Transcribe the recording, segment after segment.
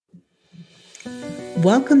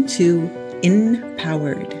Welcome to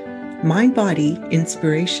Empowered, Mind-Body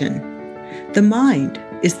Inspiration. The mind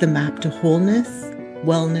is the map to wholeness,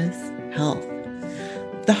 wellness, health.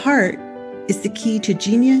 The heart is the key to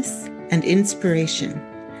genius and inspiration.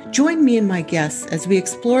 Join me and my guests as we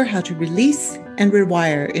explore how to release and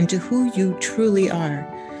rewire into who you truly are,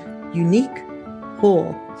 unique,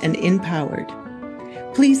 whole, and empowered.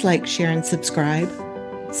 Please like, share, and subscribe.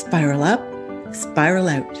 Spiral up, spiral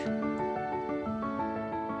out.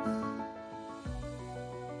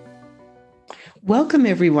 Welcome,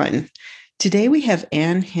 everyone. Today we have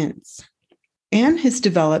Anne Hintz. Anne has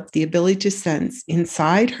developed the ability to sense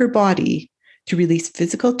inside her body to release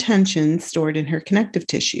physical tension stored in her connective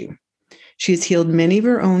tissue. She has healed many of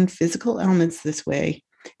her own physical ailments this way,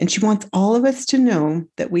 and she wants all of us to know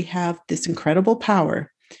that we have this incredible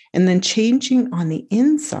power, and then changing on the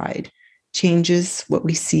inside changes what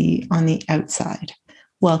we see on the outside.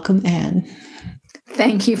 Welcome, Anne.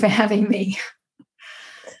 Thank you for having me.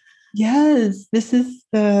 Yes, this is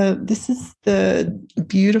the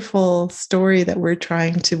beautiful story that we're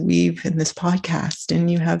trying to weave in this podcast, and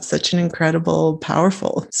you have such an incredible,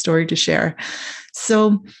 powerful story to share.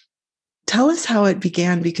 So tell us how it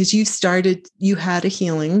began, because you had a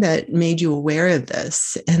healing that made you aware of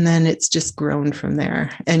this, and then it's just grown from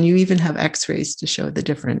there. And you even have x-rays to show the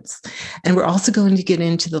difference. And we're also going to get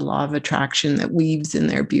into the law of attraction that weaves in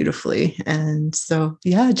there beautifully. And so,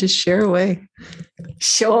 yeah, just share away.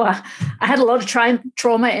 Sure. I had a lot of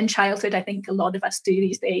trauma in childhood. I think a lot of us do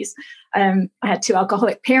these days. I had two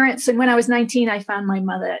alcoholic parents. And when I was 19, I found my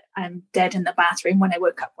mother dead in the bathroom when I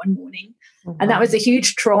woke up one morning. Oh, wow. And that was a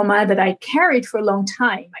huge trauma that I carried for a long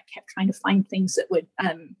time. I kept trying to find things that would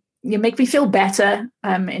make me feel better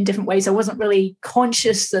in different ways. I wasn't really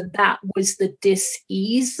conscious that was the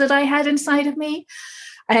dis-ease that I had inside of me.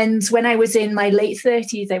 And when I was in my late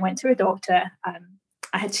 30s, I went to a doctor.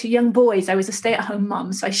 I had two young boys. I was a stay-at-home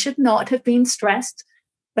mom, so I should not have been stressed.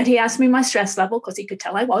 But he asked me my stress level because he could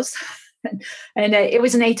tell I was. and it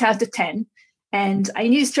was an 8 out of 10. And I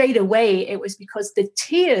knew straight away it was because the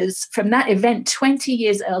tears from that event 20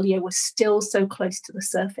 years earlier were still so close to the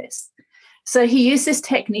surface. So he used this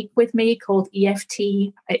technique with me called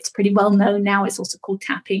EFT. It's pretty well known now. It's also called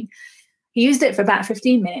tapping. He used it for about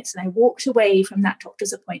 15 minutes, and I walked away from that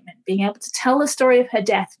doctor's appointment being able to tell the story of her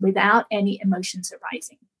death without any emotions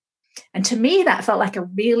arising. And to me, that felt like a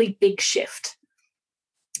really big shift.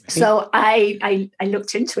 So I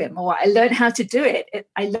looked into it more. I learned how to do it.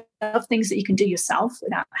 I love things that you can do yourself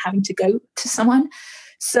without having to go to someone.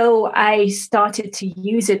 So I started to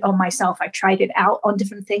use it on myself. I tried it out on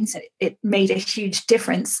different things, and it made a huge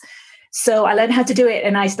difference. So I learned how to do it,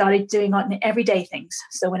 and I started doing it on everyday things.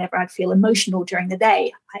 So whenever I'd feel emotional during the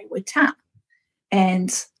day, I would tap.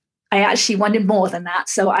 And I actually wanted more than that.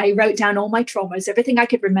 So I wrote down all my traumas, everything I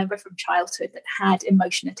could remember from childhood that had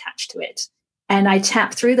emotion attached to it. And I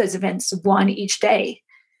tapped through those events one each day.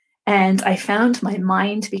 And I found my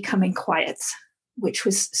mind becoming quiet, which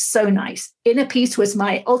was so nice. Inner peace was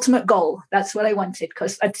my ultimate goal. That's what I wanted,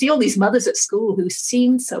 because I'd see all these mothers at school who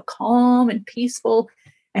seemed so calm and peaceful.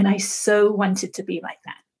 And I so wanted to be like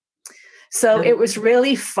that. So it was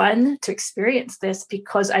really fun to experience this,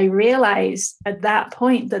 because I realized at that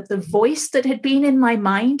point that the voice that had been in my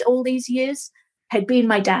mind all these years had been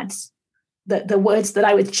my dad's. The words that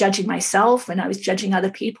I was judging myself and I was judging other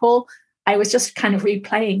people, I was just kind of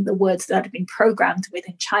replaying the words that had been programmed with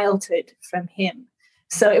in childhood from him.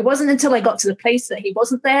 So it wasn't until I got to the place that he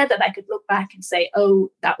wasn't there that I could look back and say,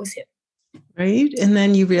 oh, that was him. Right. And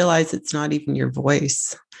then you realize it's not even your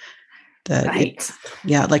voice. Right.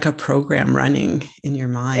 Like a program running in your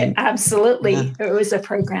mind. Absolutely. Yeah. It was a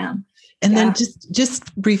program. And then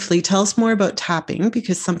just briefly tell us more about tapping,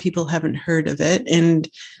 because some people haven't heard of it. And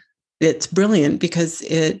it's brilliant because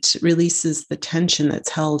it releases the tension that's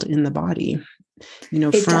held in the body,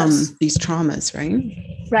 from these traumas, right?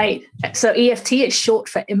 Right. So EFT is short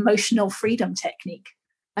for emotional freedom technique.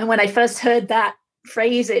 And when I first heard that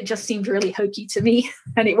phrase, it just seemed really hokey to me.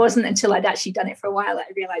 And it wasn't until I'd actually done it for a while that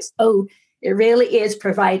I realized, oh, it really is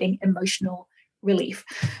providing emotional relief.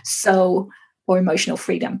 Or emotional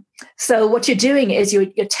freedom. So what you're doing is you're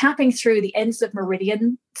tapping through the ends of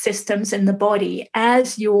meridian systems in the body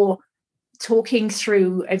as you're talking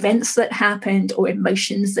through events that happened, or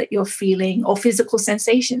emotions that you're feeling, or physical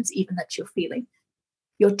sensations even that you're feeling.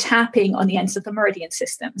 You're tapping on the ends of the meridian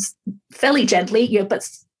systems fairly gently, but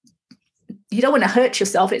you don't want to hurt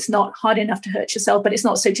yourself. It's not hard enough to hurt yourself, but it's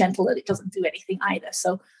not so gentle that it doesn't do anything either.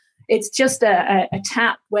 So it's just a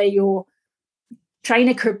tap where you're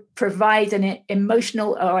trying to provide an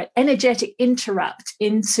emotional or energetic interrupt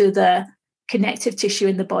into the connective tissue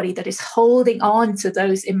in the body that is holding on to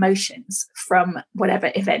those emotions from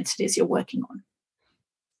whatever event it is you're working on.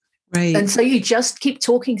 Right. And so you just keep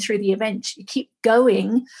talking through the event. You keep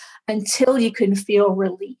going until you can feel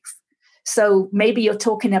relief. So maybe you're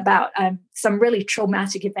talking about some really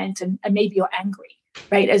traumatic event and maybe you're angry,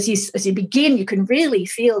 right? As you begin, you can really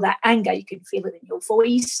feel that anger. You can feel it in your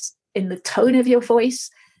voice, in the tone of your voice.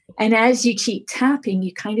 And as you keep tapping,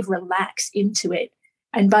 you kind of relax into it.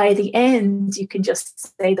 And by the end, you can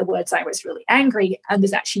just say the words, I was really angry. And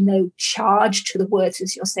there's actually no charge to the words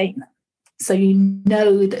as you're saying them. So you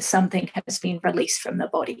know that something has been released from the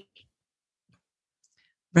body.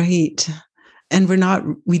 Right. And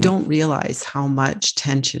we don't realize how much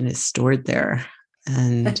tension is stored there.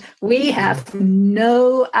 And we have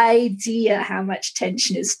no idea how much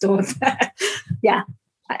tension is stored there. Yeah.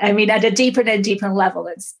 I mean, at a deeper and deeper level,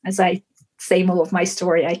 as I say more of my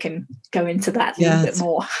story, I can go into that a little bit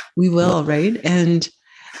more. We will, right? And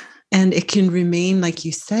it can remain, like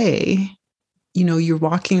you say, you're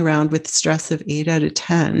walking around with stress of 8 out of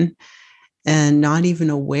 10 and not even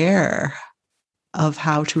aware of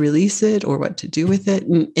how to release it or what to do with it.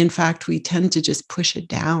 And in fact, we tend to just push it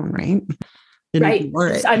down, right? And ignore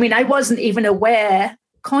it. I mean, I wasn't even aware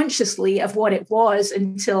consciously of what it was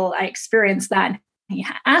until I experienced that. He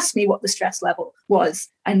asked me what the stress level was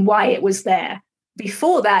and why it was there.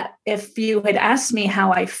 Before that, if you had asked me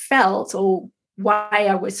how I felt or why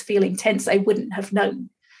I was feeling tense, I wouldn't have known.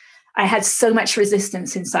 I had so much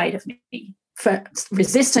resistance inside of me, for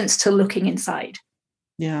resistance to looking inside.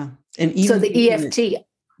 Yeah. And even so the EFT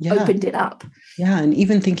opened it up. Yeah. And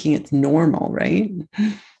even thinking it's normal, right?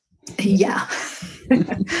 Yeah.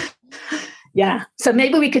 Yeah. So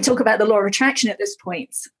maybe we could talk about the law of attraction at this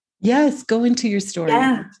point. Yes. Go into your story.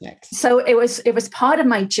 Yeah. So it was part of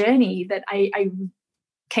my journey that I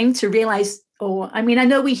came to realize, I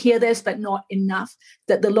know we hear this, but not enough,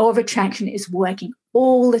 that the law of attraction is working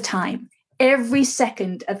all the time. Every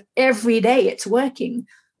second of every day it's working,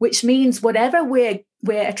 which means whatever we're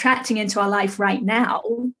attracting into our life right now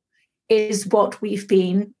is what we've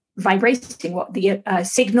been vibrating, what the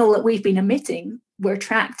signal that we've been emitting, we're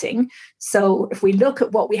attracting. So if we look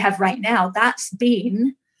at what we have right now, that's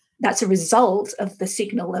a result of the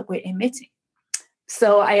signal that we're emitting.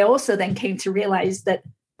 So I also then came to realize that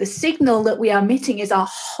the signal that we are emitting is our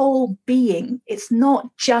whole being. It's not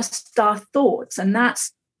just our thoughts. And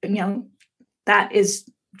that's, that is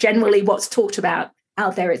generally what's talked about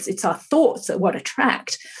out there. It's our thoughts that what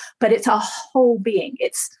attract, but it's our whole being.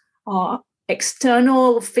 It's our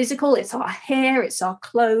external, physical, it's our hair, it's our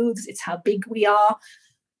clothes, it's how big we are.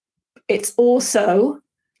 It's also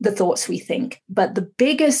the thoughts we think. But the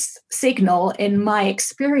biggest signal in my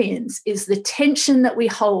experience is the tension that we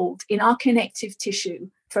hold in our connective tissue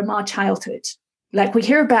from our childhood. Like we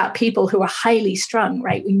hear about people who are highly strung,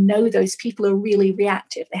 right? We know those people are really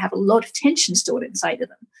reactive. They have a lot of tension stored inside of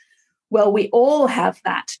them. Well, we all have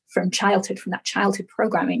that from that childhood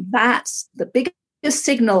programming. That's the biggest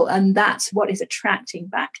signal, and that's what is attracting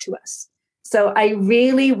back to us. So I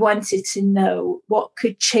really wanted to know what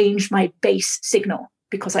could change my base signal,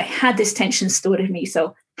 because I had this tension stored in me.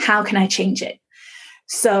 So how can I change it?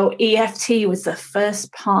 So EFT was the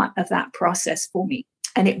first part of that process for me.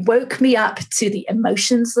 And it woke me up to the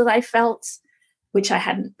emotions that I felt, which I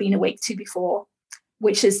hadn't been awake to before,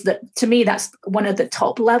 which is that, to me, that's one of the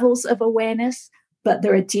top levels of awareness, but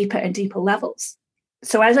there are deeper and deeper levels.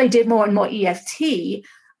 So as I did more and more EFT,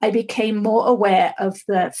 I became more aware of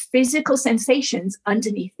the physical sensations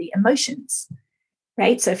underneath the emotions,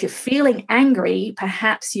 right? So if you're feeling angry,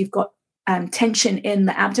 perhaps you've got tension in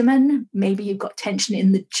the abdomen, maybe you've got tension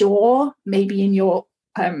in the jaw, maybe in your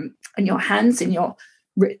hands, in your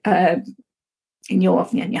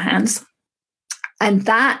hands, and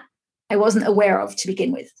that I wasn't aware of to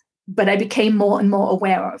begin with, but I became more and more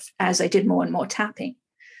aware of as I did more and more tapping.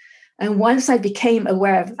 And once I became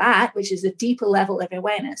aware of that, which is a deeper level of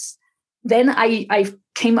awareness, then I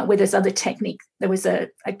came up with this other technique. There was a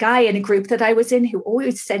guy in a group that I was in who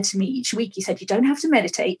always said to me each week, he said, you don't have to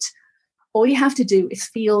meditate. All you have to do is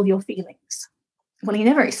feel your feelings. Well, he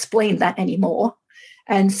never explained that anymore.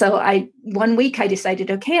 And so one week I decided,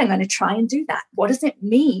 okay, I'm going to try and do that. What does it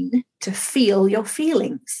mean to feel your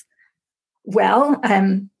feelings? Well,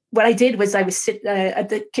 what I did was I would sit at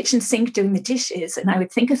the kitchen sink doing the dishes, and I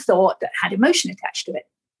would think a thought that had emotion attached to it.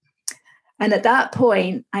 And at that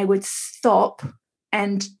point, I would stop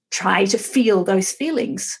and try to feel those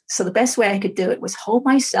feelings. So the best way I could do it was hold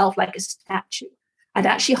myself like a statue. I'd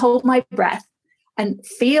actually hold my breath and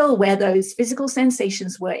feel where those physical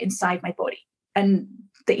sensations were inside my body. And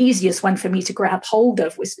the easiest one for me to grab hold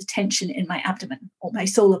of was the tension in my abdomen or my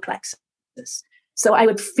solar plexus. So I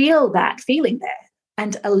would feel that feeling there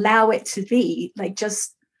and allow it to be, like,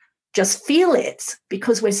 just feel it,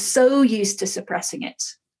 because we're so used to suppressing it.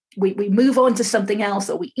 We move on to something else,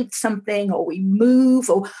 or we eat something, or we move,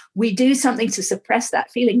 or we do something to suppress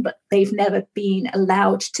that feeling, but they've never been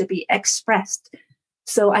allowed to be expressed.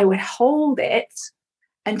 So I would hold it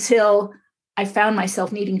until I found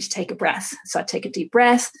myself needing to take a breath. So I'd take a deep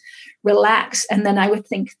breath, relax, and then I would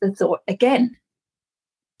think the thought again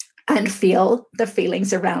and feel the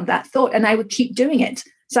feelings around that thought. And I would keep doing it.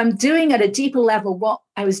 So I'm doing at a deeper level what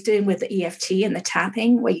I was doing with the EFT and the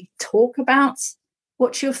tapping, where you talk about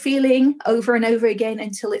what you're feeling over and over again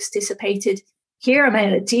until it's dissipated. Here I'm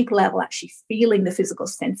at a deeper level, actually feeling the physical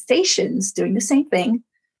sensations, doing the same thing,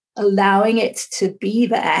 allowing it to be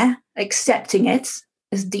there, accepting it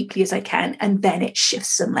as deeply as I can, and then it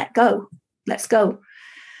shifts and lets go.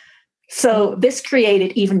 So this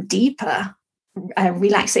created even deeper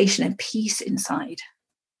relaxation and peace inside.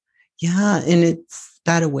 Yeah, and it's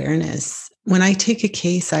that awareness. When I take a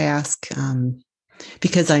case, I ask,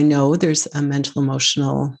 because I know there's a mental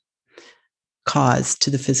emotional cause to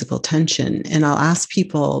the physical tension. And I'll ask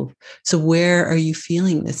people, so where are you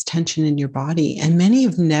feeling this tension in your body? And many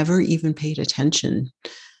have never even paid attention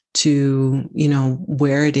to,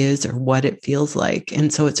 where it is or what it feels like.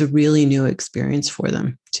 And so it's a really new experience for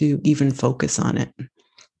them to even focus on it.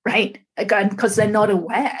 Right. Again, because they're not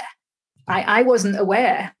aware. I wasn't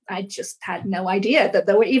aware. I just had no idea that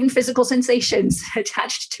there were even physical sensations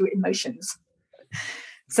attached to emotions.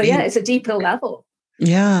 So yeah, it's a deeper level.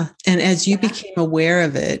 Yeah. And as you became aware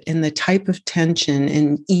of it and the type of tension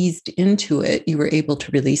and eased into it, you were able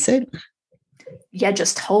to release it? Yeah,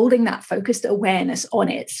 just holding that focused awareness on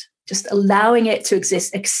it, just allowing it to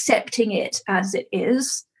exist, accepting it as it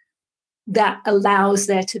is, that allows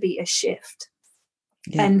there to be a shift.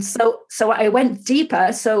 Yeah. And so I went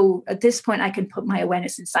deeper. So at this point, I can put my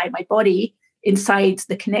awareness inside my body, inside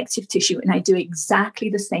the connective tissue, and I do exactly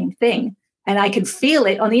the same thing. And I can feel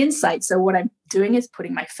it on the inside. So what I'm doing is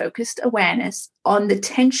putting my focused awareness on the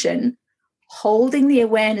tension, holding the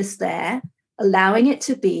awareness there, allowing it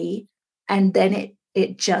to be, and then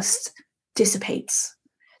it just dissipates.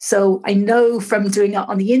 So I know from doing it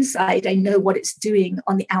on the inside, I know what it's doing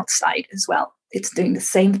on the outside as well. It's doing the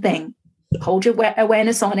same thing. Hold your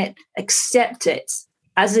awareness on it, accept it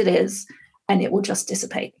as it is, and it will just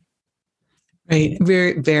dissipate. Right.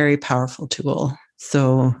 Very, very powerful tool.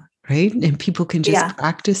 So, right. And people can just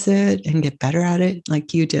practice it and get better at it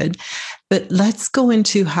like you did. But let's go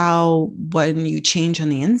into how, when you change on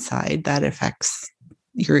the inside, that affects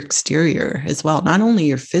your exterior as well. Not only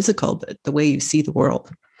your physical, but the way you see the world.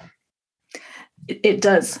 It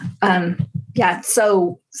does.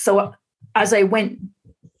 So as I went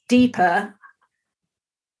deeper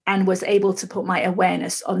and was able to put my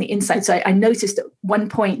awareness on the inside. So I noticed at one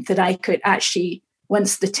point that I could actually,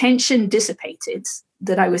 once the tension dissipated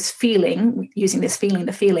that I was feeling, using this feeling,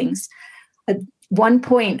 the feelings, at one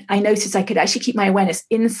point I noticed I could actually keep my awareness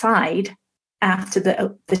inside after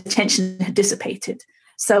the tension had dissipated.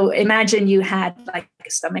 So imagine you had like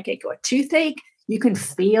a stomachache or a toothache, you can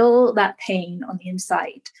feel that pain on the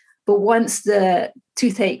inside. But once the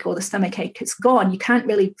toothache or the stomachache is gone, you can't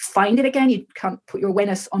really find it again. You can't put your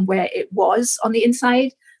awareness on where it was on the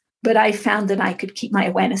inside. But I found that I could keep my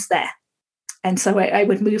awareness there. And so I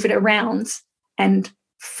would move it around and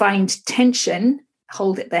find tension,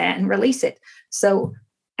 hold it there and release it. So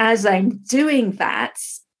as I'm doing that,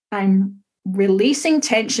 I'm releasing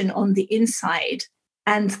tension on the inside,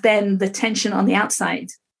 and then the tension on the outside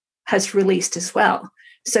has released as well.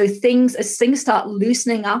 So as things start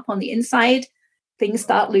loosening up on the inside, things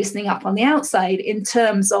start loosening up on the outside in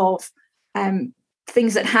terms of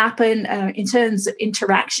things that happen, in terms of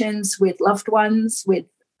interactions with loved ones,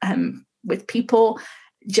 with people.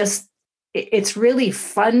 Just it's really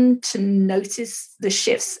fun to notice the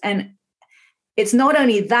shifts. And it's not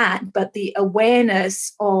only that, but the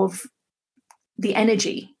awareness of the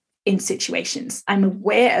energy in situations. I'm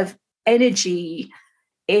aware of energy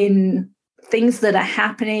in things that are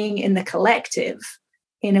happening in the collective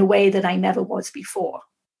in a way that I never was before.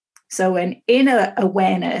 So an inner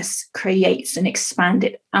awareness creates an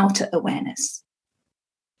expanded outer awareness.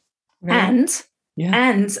 Right.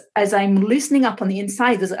 And as I'm loosening up on the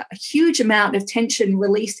inside, there's a huge amount of tension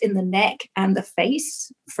released in the neck and the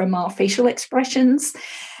face from our facial expressions.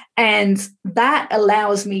 And that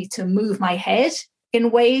allows me to move my head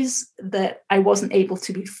in ways that I wasn't able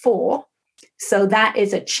to before. So that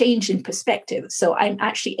is a change in perspective. So I'm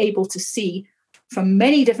actually able to see from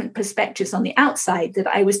many different perspectives on the outside that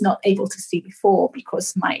I was not able to see before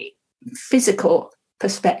because my physical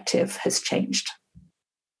perspective has changed.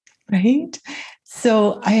 Right.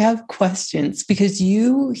 So I have questions because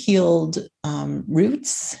you healed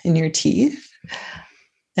roots in your teeth.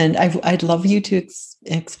 And I'd love you to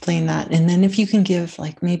explain that. And then if you can give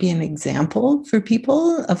like maybe an example for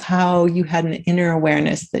people of how you had an inner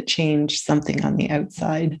awareness that changed something on the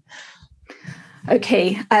outside.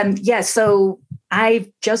 Okay. Yeah. So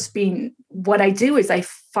what I do is I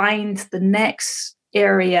find the next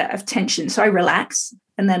area of tension. So I relax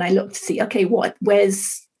and then I look to see, okay,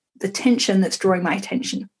 where's the tension that's drawing my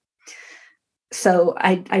attention? So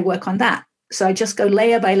I work on that. So I just go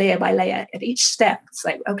layer by layer by layer at each step. It's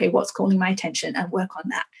like, okay, what's calling my attention, and work on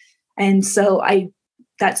that. And so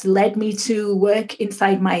that's led me to work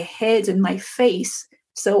inside my head and my face.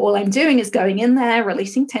 So all I'm doing is going in there,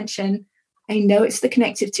 releasing tension. I know it's the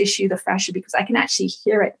connective tissue, the fascia, because I can actually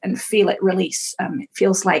hear it and feel it release. It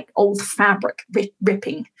feels like old fabric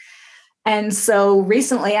ripping. And so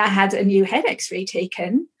recently I had a new head x-ray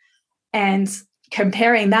taken, and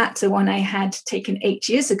comparing that to one I had taken 8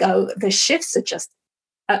 years ago, the shifts are just,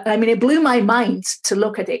 it blew my mind to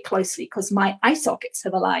look at it closely because my eye sockets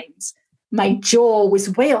have aligned. My jaw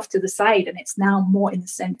was way off to the side and it's now more in the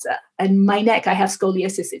center. And my neck, I have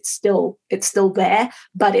scoliosis. It's still there,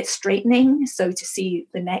 but it's straightening. So to see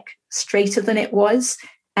the neck straighter than it was,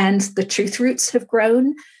 and the tooth roots have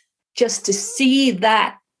grown, just to see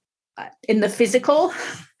that in the physical,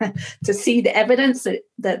 to see the evidence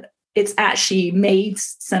that it's actually made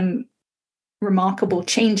some remarkable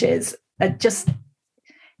changes.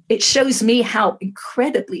 It shows me how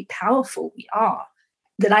incredibly powerful we are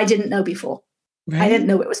that I didn't know before. Right? I didn't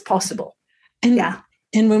know it was possible. And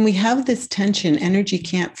when we have this tension, energy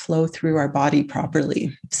can't flow through our body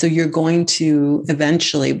properly. So you're going to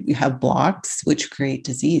eventually have blocks, which create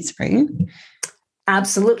disease, right?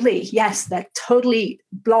 Absolutely. Yes, that totally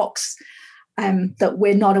blocks that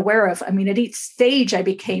we're not aware of. I mean, at each stage, I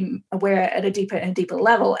became aware at a deeper and deeper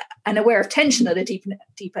level, and aware of tension at a deeper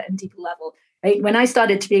and deeper level. Right? When I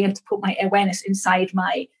started to be able to put my awareness inside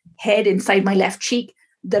my head, inside my left cheek,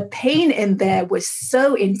 the pain in there was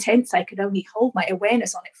so intense, I could only hold my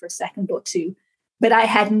awareness on it for a second or two, but I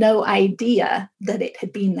had no idea that it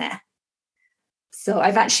had been there. So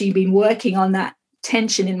I've actually been working on that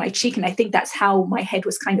tension in my cheek, and I think that's how my head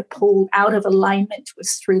was kind of pulled out of alignment,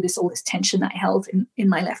 was through all this tension that I held in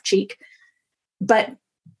my left cheek. But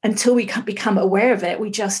until we can become aware of it,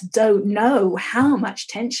 we just don't know how much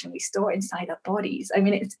tension we store inside our bodies. I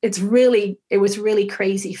mean, it was really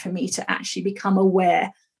crazy for me to actually become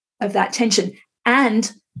aware of that tension.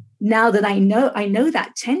 And now that I know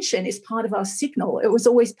that tension is part of our signal. It was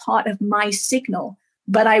always part of my signal,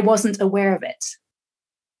 but I wasn't aware of it.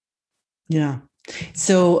 Yeah.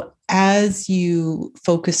 So as you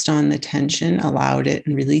focused on the tension, allowed it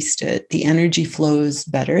and released it, the energy flows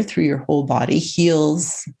better through your whole body,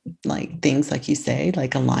 heals like things like you say,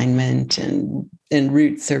 like alignment and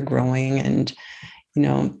roots are growing. And,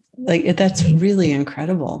 like that's really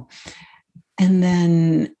incredible. And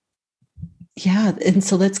then, and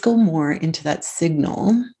so let's go more into that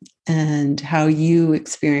signal and how you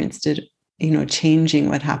experienced it, changing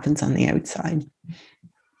what happens on the outside.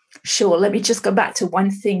 Sure. Let me just go back to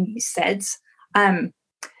one thing you said. It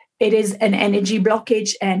is an energy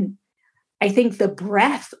blockage, and I think the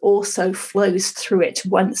breath also flows through it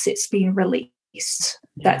once it's been released.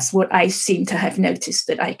 Yeah. That's what I seem to have noticed,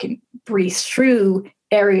 that I can breathe through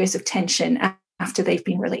areas of tension after they've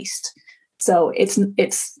been released. So it's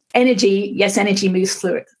energy. Yes, energy moves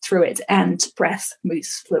through it, and breath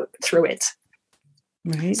moves through it.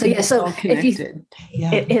 Right. So it's so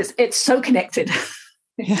connected.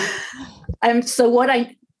 Yeah. So what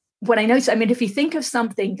I noticed, I mean, if you think of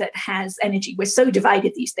something that has energy, we're so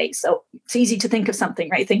divided these days. So it's easy to think of something,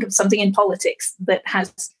 right? Think of something in politics that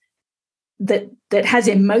has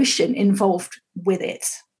emotion involved with it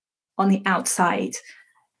on the outside.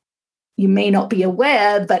 You may not be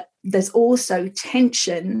aware, but there's also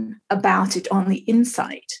tension about it on the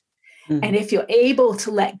inside. Mm-hmm. And if you're able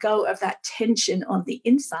to let go of that tension on the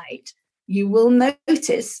inside, you will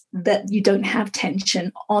notice that you don't have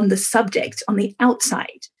tension on the subject on the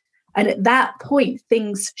outside. And at that point,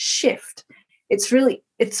 things shift. It's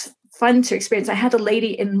fun to experience. I had a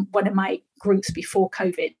lady in one of my groups before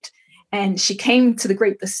COVID, and she came to the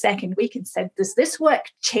group the second week and said, "Does this work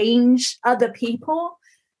change other people?"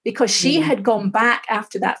 Because she had gone back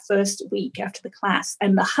after that first week after the class,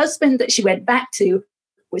 and the husband that she went back to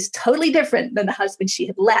was totally different than the husband she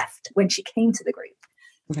had left when she came to the group.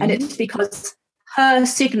 And it's because her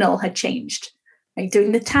signal had changed. Like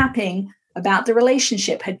doing the tapping about the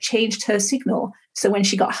relationship had changed her signal. So when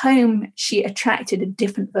she got home, she attracted a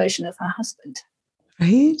different version of her husband.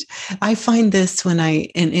 Right. I find this and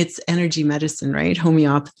it's energy medicine, right?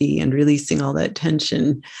 Homeopathy and releasing all that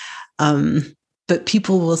tension. But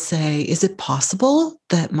people will say, is it possible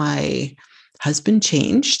that my husband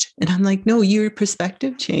changed? And I'm like, no, your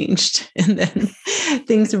perspective changed. And then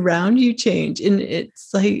things around you change. And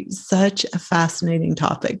it's like such a fascinating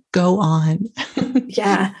topic. Go on.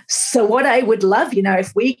 Yeah. So what I would love,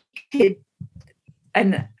 if we could,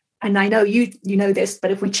 and I know you know this,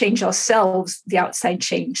 but if we change ourselves, the outside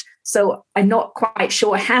change. So I'm not quite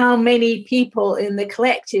sure how many people in the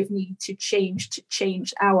collective need to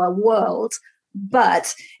change our world.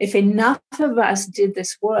 But if enough of us did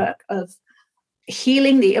this work of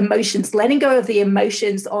healing the emotions, letting go of the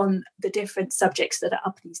emotions on the different subjects that are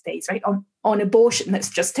up these days, right? On abortion, let's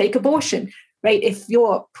just take abortion, right? If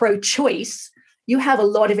you're pro-choice, you have a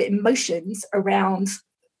lot of emotions around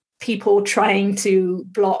people trying to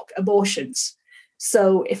block abortions.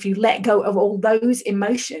 So if you let go of all those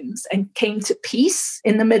emotions and came to peace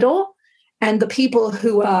in the middle, and the people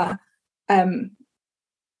who are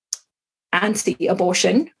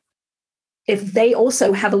anti-abortion, if they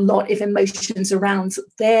also have a lot of emotions around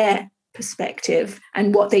their perspective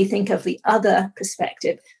and what they think of the other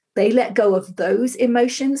perspective, they let go of those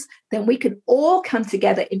emotions, then we can all come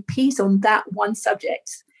together in peace on that one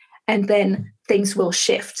subject. And then things will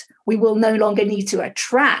shift. We will no longer need to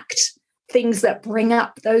attract things that bring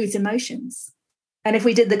up those emotions. And if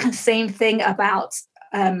we did the same thing about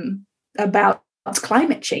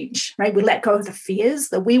climate change, right? We let go of the fears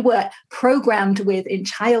that we were programmed with in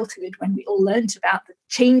childhood when we all learned about the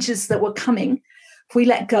changes that were coming. If we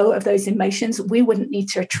let go of those emotions, we wouldn't need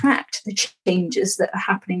to attract the changes that are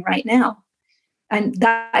happening right now. And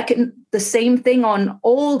the same thing on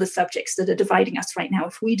all the subjects that are dividing us right now.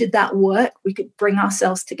 If we did that work, we could bring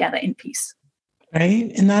ourselves together in peace.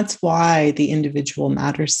 Right. And that's why the individual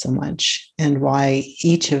matters so much, and why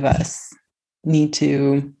each of us need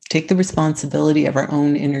to take the responsibility of our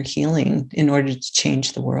own inner healing in order to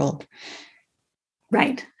change the world.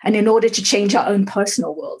 Right. And in order to change our own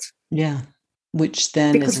personal world. Yeah. Which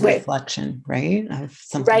then is a reflection, right? Of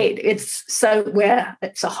something. Right. It's a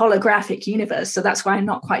holographic universe. So that's why I'm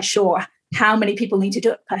not quite sure how many people need to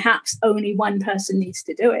do it. Perhaps only one person needs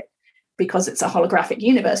to do it, because it's a holographic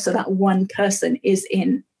universe. So that one person is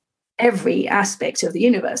in every aspect of the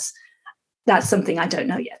universe. That's something I don't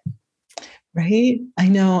know yet. Right. I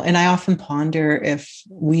know. And I often ponder if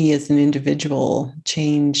we as an individual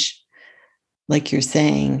change, like you're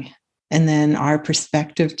saying, and then our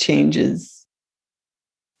perspective changes.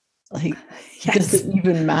 Like, yes. Does it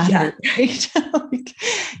even matter? Yeah. Right? Like,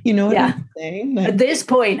 what I'm saying? Like, at this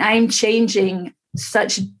point, I'm changing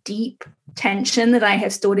such deep tension that I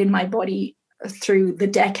have stored in my body through the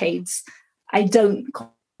decades. I don't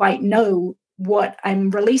quite know what I'm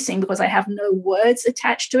releasing because I have no words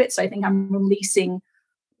attached to it. So I think I'm releasing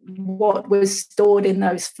what was stored in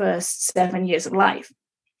those first 7 years of life.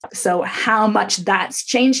 So how much that's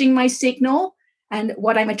changing my signal and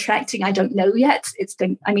what I'm attracting, I don't know yet.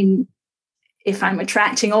 If I'm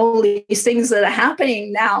attracting all these things that are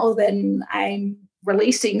happening now, then I'm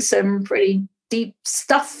releasing some pretty deep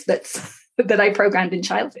stuff that I programmed in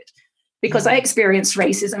childhood. Because I experienced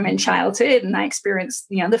racism in childhood, and I experienced,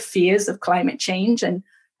 the fears of climate change and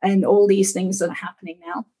all these things that are happening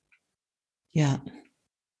now. Yeah.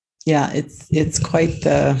 Yeah. It's quite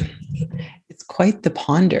the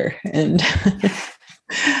ponder. And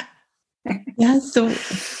yeah. So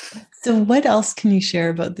what else can you share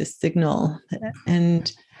about this signal?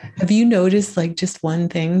 And have you noticed just one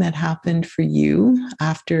thing that happened for you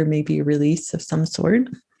after maybe a release of some sort?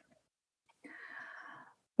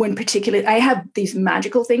 When particularly, I have these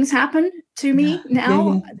magical things happen to me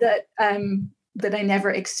now that I never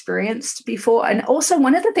experienced before. And also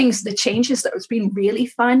one of the things, the changes that has been really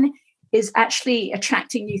fun is actually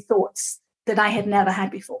attracting new thoughts that I had never had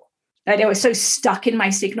before. I was so stuck in my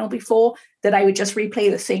signal before that I would just replay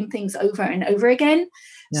the same things over and over again.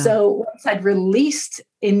 Yeah. So once I'd released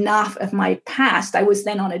enough of my past, I was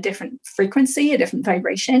then on a different frequency, a different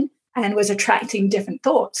vibration, and was attracting different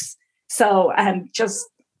thoughts. So just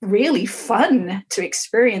really fun to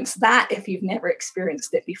experience that if you've never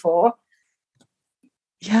experienced it before.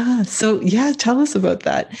 Yeah. So tell us about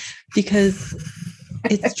that, because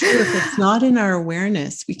it's true. If it's not in our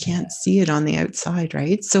awareness, we can't see it on the outside,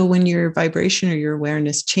 right? So when your vibration or your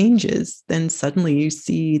awareness changes, then suddenly you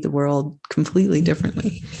see the world completely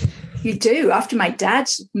differently. You do. After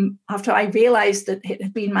I realized that it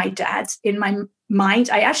had been my dad's, in my mind,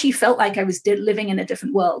 I actually felt like I was living in a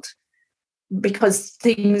different world, because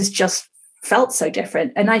things just felt so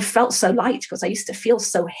different. And I felt so light because I used to feel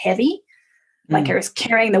so heavy. like I was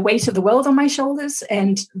carrying the weight of the world on my shoulders.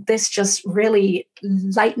 And this just really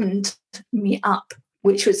lightened me up,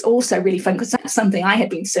 which was also really fun because that's something I had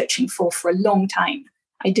been searching for a long time.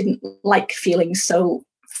 I didn't like feeling so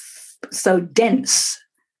dense.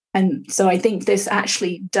 And so I think this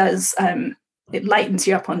actually does, it lightens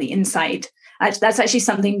you up on the inside. That's actually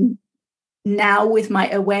something now with my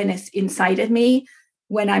awareness inside of me,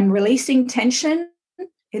 when I'm releasing tension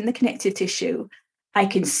in the connective tissue, I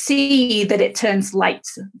can see that it turns light,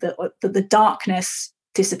 the darkness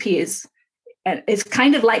disappears. And it's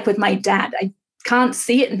kind of like with my dad. I can't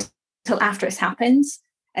see it until after it happens.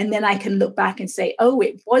 And then I can look back and say, oh,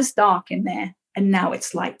 it was dark in there and now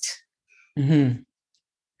it's light. Mm-hmm.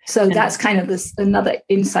 So that's kind of this another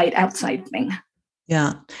inside outside thing.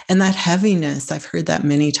 Yeah. And that heaviness, I've heard that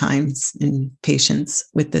many times in patients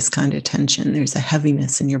with this kind of tension. There's a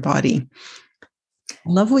heaviness in your body. I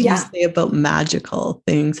love what you say about magical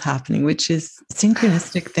things happening, which is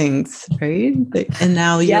synchronistic things, right? And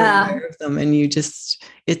now you're aware of them and you just,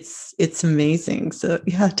 it's amazing. So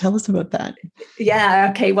tell us about that. Yeah.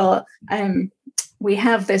 Okay. Well, we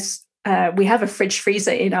have this, we have a fridge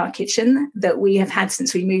freezer in our kitchen that we have had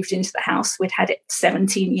since we moved into the house. We'd had it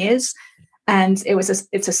 17 years and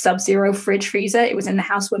it's a Sub-Zero fridge freezer. It was in the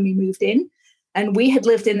house when we moved in. And we had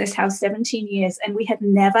lived in this house 17 years and we had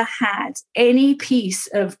never had any piece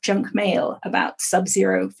of junk mail about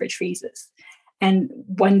Sub-Zero fridge freezers. And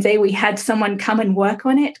one day we had someone come and work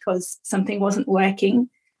on it because something wasn't working.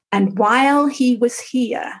 And while he was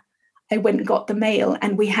here, I went and got the mail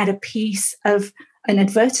and we had a piece of an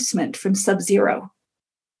advertisement from Sub-Zero.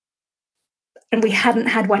 And we hadn't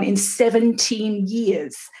had one in 17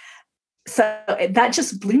 years. So that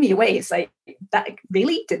just blew me away. It's like,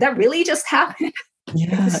 did that really just happen?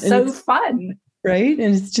 Yeah. It's so fun. Right.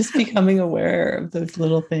 And it's just becoming aware of those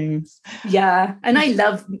little things. Yeah. And I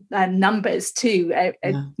love numbers too.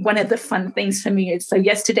 One of the fun things for me is, so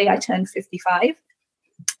yesterday I turned 55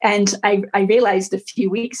 and I realized a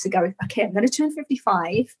few weeks ago, okay, I'm going to turn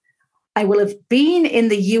 55. I will have been in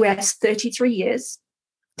the US 33 years.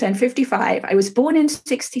 Turned 55. I was born in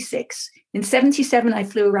 66. In 77, I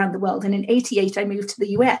flew around the world. And in 88, I moved to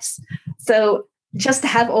the US. So just to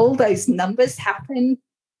have all those numbers happen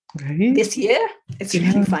this year, it's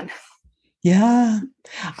really fun. Yeah.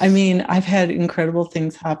 I mean, I've had incredible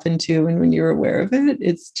things happen too. And when you're aware of it,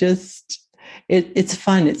 it's just, it's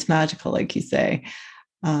fun. It's magical, like you say.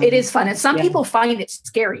 It is fun. And some people find it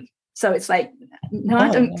scary. So it's like, no, I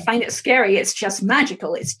don't find it scary. It's just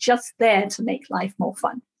magical. It's just there to make life more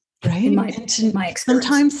fun. Right. In my experience.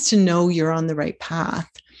 Sometimes to know you're on the right path.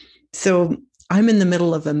 So I'm in the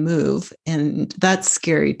middle of a move and that's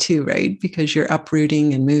scary too, right? Because you're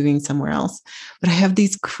uprooting and moving somewhere else. But I have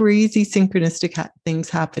these crazy synchronistic things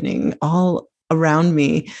happening all around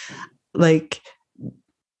me. Like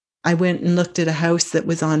I went and looked at a house that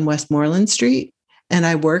was on Westmoreland Street. And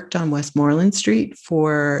I worked on Westmoreland Street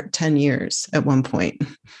for 10 years at one point.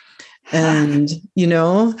 And,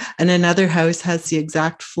 and another house has the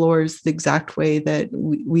exact floors, the exact way that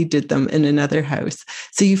we did them in another house.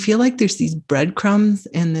 So you feel like there's these breadcrumbs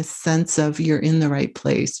and this sense of you're in the right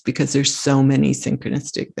place because there's so many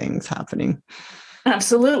synchronistic things happening.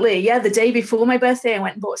 Absolutely. Yeah. The day before my birthday, I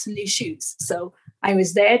went and bought some new shoes. So I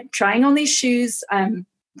was there trying on these shoes.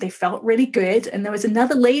 They felt really good. And there was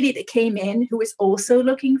another lady that came in who was also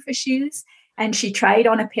looking for shoes. And she tried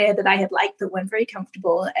on a pair that I had liked that weren't very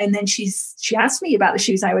comfortable. And then she asked me about the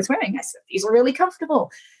shoes I was wearing. I said, these are really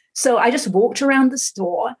comfortable. So I just walked around the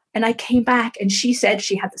store and I came back and she said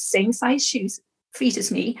she had the same size feet as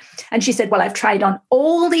me. And she said, well, I've tried on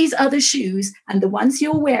all these other shoes and the ones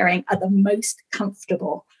you're wearing are the most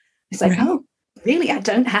comfortable. It's like, oh, really? I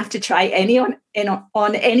don't have to try any on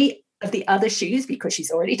any of the other shoes because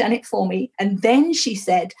she's already done it for me. And then she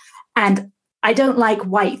said, and I don't like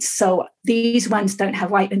white, so these ones don't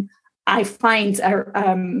have white. And I find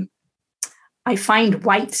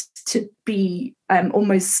white to be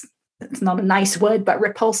almost, it's not a nice word, but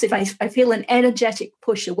repulsive. I feel an energetic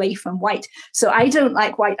push away from white. So I don't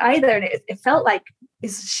like white either. And it felt like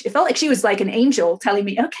she was like an angel telling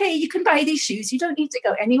me, okay, you can buy these shoes. You don't need to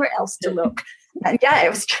go anywhere else to look. And yeah, it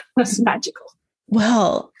was just magical.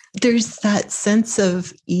 Well, there's that sense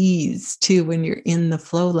of ease too when you're in the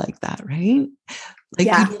flow like that, right? Like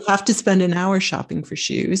you don't have to spend an hour shopping for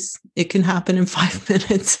shoes. It can happen in 5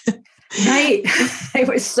 minutes. Right. It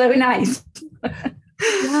was so nice.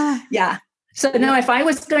 Yeah. So now if I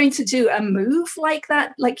was going to do a move like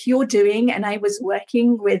that, like you're doing, and I was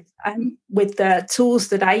working with the tools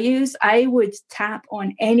that I use, I would tap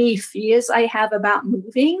on any fears I have about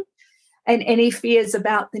moving and any fears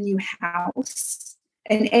about the new house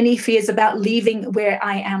and any fears about leaving where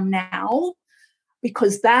I am now,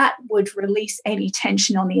 because that would release any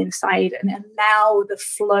tension on the inside and allow the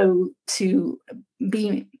flow to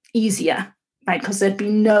be easier, right? Because there'd be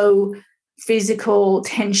no physical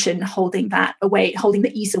tension holding that away, holding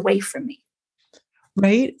the ease away from me.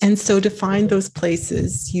 Right. And so to find those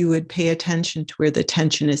places, you would pay attention to where the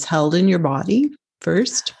tension is held in your body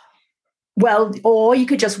first. Well, or you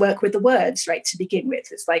could just work with the words, right, to begin with.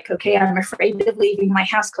 It's like, okay, I'm afraid of leaving my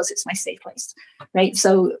house because it's my safe place, right?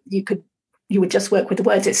 So you would just work with the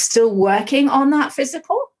words. It's still working on that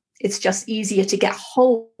physical. It's just easier to get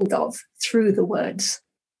hold of through the words.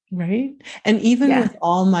 Right. And even with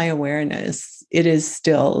all my awareness, it is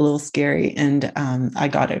still a little scary. And I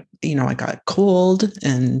got a cold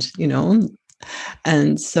and,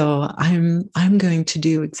 and so I'm going to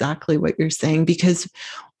do exactly what you're saying, because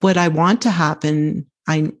what I want to happen,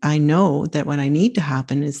 I know that what I need to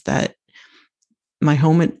happen is that my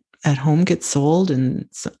home at home gets sold and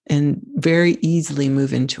very easily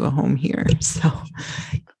move into a home here. So,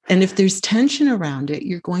 and if there's tension around it,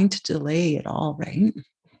 you're going to delay it all, right?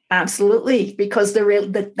 Absolutely, because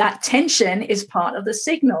that tension is part of the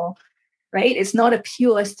signal, right? It's not a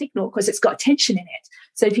pure signal because it's got tension in it.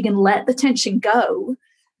 So if you can let the tension go,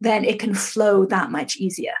 then it can flow that much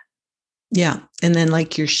easier. Yeah. And then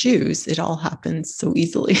like your shoes, it all happens so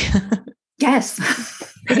easily. Yes.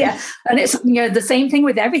 Yeah. And it's, the same thing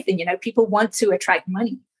with everything. People want to attract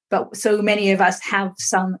money, but so many of us have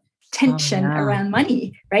some tension around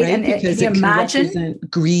money, right? And because can you imagine can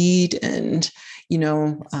represent greed and,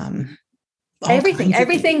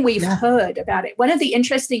 everything we've heard about it. One of the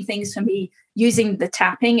interesting things for me using the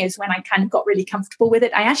tapping is when I kind of got really comfortable with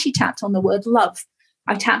it, I actually tapped on the word love.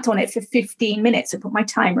 I tapped on it for 15 minutes. I put my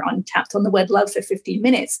timer on, tapped on the word love for 15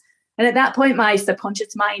 minutes. And at that point, my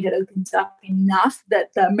subconscious mind had opened up enough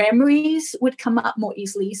that the memories would come up more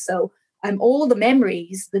easily. So all the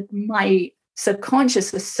memories that my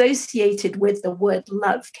subconscious associated with the word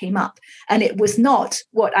love came up, and it was not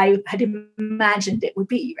what I had imagined it would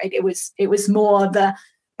be, right? It was more the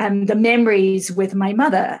memories with my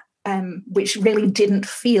mother, which really didn't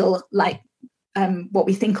feel like what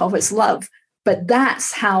we think of as love. But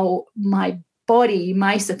that's how my body,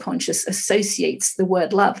 my subconscious associates the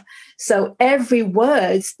word love. So every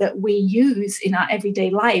word that we use in our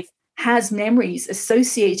everyday life has memories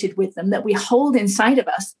associated with them that we hold inside of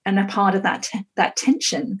us and are part of that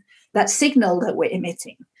tension, that signal that we're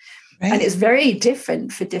emitting. Right. And it's very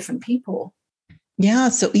different for different people. Yeah.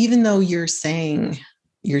 So even though you're saying,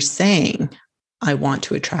 I want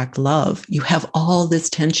to attract love, you have all this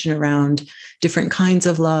tension around different kinds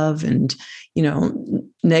of love and,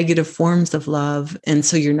 negative forms of love. And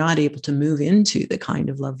so you're not able to move into the kind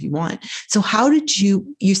of love you want. So how did you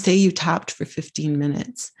say you tapped for 15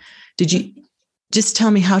 minutes? Did you just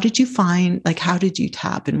tell me, how did you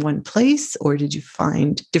tap in one place, or did you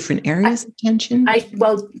find different areas of tension?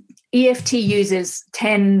 EFT uses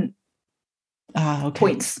 10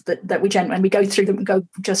 points that we generally, and we go through them, go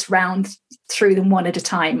just round through them one at a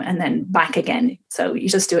time and then back again. So you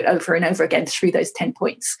just do it over and over again through those 10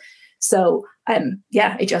 points. So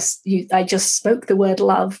I just spoke the word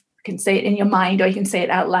love. You can say it in your mind or you can say it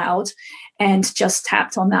out loud, and just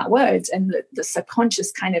tapped on that word. And the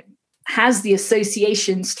subconscious kind of has the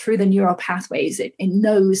associations through the neural pathways. It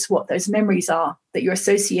knows what those memories are that you're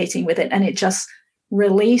associating with it, and it just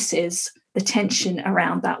releases the tension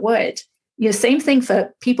around that word. Same thing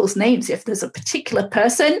for people's names. If there's a particular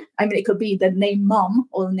person, it could be the name mom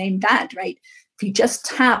or the name dad, right? If you just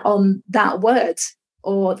tap on that word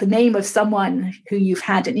or the name of someone who you've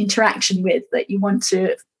had an interaction with that you want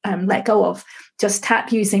to let go of, just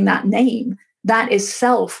tap using that name. That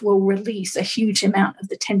itself will release a huge amount of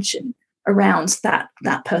the tension around that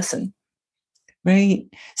person. Right.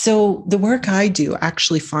 So the work I do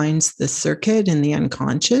actually finds the circuit in the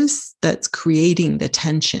unconscious that's creating the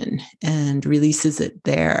tension and releases it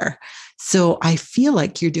there. So I feel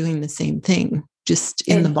like you're doing the same thing, just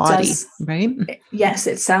in the body, right? Yes,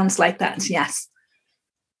 it sounds like that. Yes.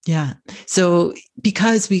 Yeah. So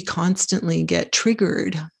because we constantly get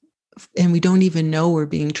triggered and we don't even know we're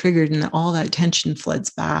being triggered, and all that tension floods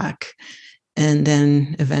back, and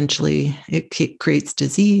then eventually it creates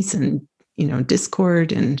disease and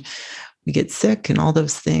discord, and we get sick and all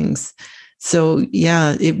those things. So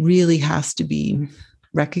yeah, it really has to be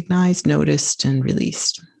recognized, noticed, and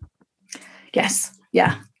released. Yes.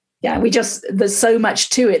 Yeah. Yeah. There's so much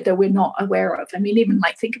to it that we're not aware of. Even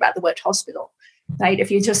think about the word hospital, right? If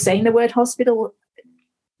you're just saying the word hospital,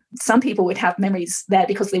 some people would have memories there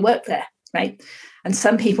because they work there, right? And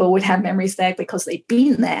some people would have memories there because they've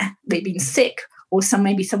been there, they've been sick, or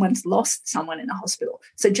maybe someone's lost someone in a hospital.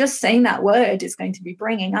 So just saying that word is going to be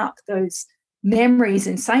bringing up those memories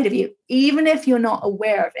inside of you, even if you're not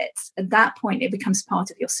aware of it. At that point, it becomes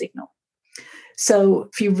part of your signal. So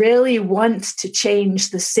if you really want to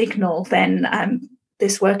change the signal, then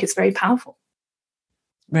this work is very powerful.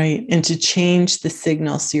 Right. And to change the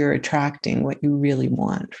signal so you're attracting what you really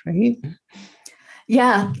want, right?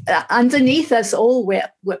 Yeah. Underneath us all,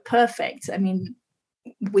 we're perfect. I mean,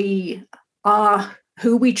 we are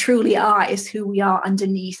who we truly are is who we are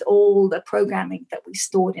underneath all the programming that we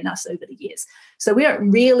stored in us over the years. So we don't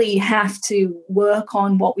really have to work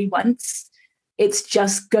on what we want. It's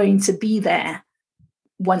just going to be there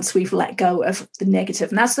once we've let go of the negative.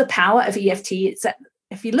 And that's the power of EFT. It's that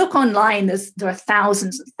if you look online, there are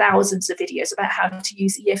thousands and thousands of videos about how to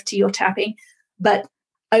use EFT or tapping. But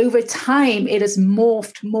over time, it has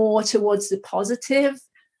morphed more towards the positive.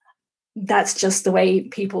 That's just the way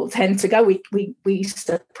people tend to go. We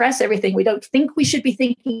suppress everything. We don't think we should be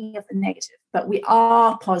thinking of the negative, but we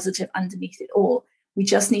are positive underneath it all. We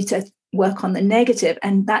just need to work on the negative.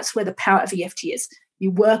 And that's where the power of EFT is.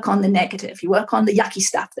 You work on the negative. You work on the yucky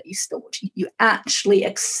stuff that you stored. You actually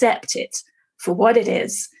accept it for what it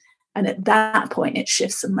is. And at that point, it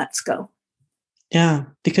shifts and lets go. Yeah,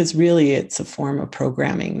 because really it's a form of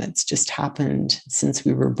programming that's just happened since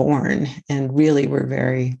we were born. And really we're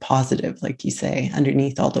very positive, like you say,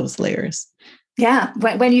 underneath all those layers. Yeah.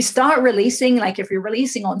 When you start releasing, like if you're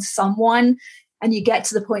releasing on someone and you get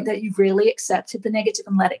to the point that you've really accepted the negative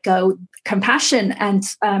and let it go, compassion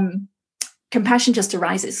just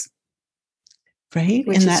arises. Right.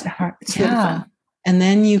 And that heart. Yeah. Really fun. And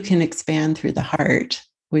then you can expand through the heart,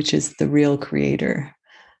 which is the real creator,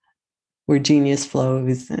 where genius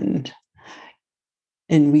flows, and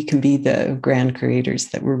we can be the grand creators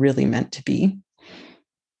that we're really meant to be.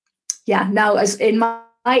 Yeah. Now, as in my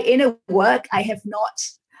inner work,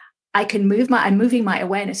 I'm moving my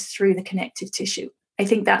awareness through the connective tissue. I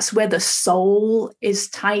think that's where the soul is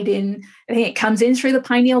tied in. I think it comes in through the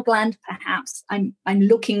pineal gland, perhaps. I'm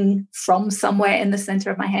looking from somewhere in the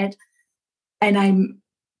center of my head, and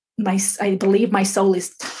I believe my soul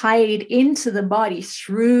is tied into the body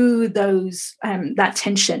through those that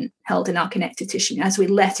tension held in our connective tissue. As we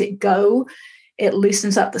let it go, it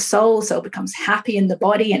loosens up the soul, so it becomes happy in the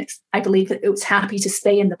body. And I believe that it was happy to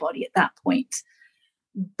stay in the body at that point.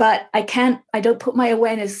 But I don't put my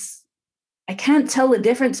awareness, I can't tell the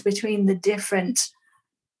difference between the different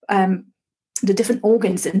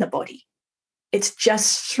organs in the body. It's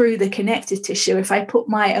just through the connective tissue. If I put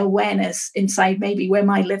my awareness inside maybe where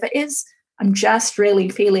my liver is, I'm just really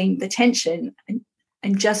feeling the tension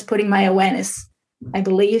and just putting my awareness, I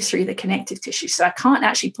believe, through the connective tissue. So I can't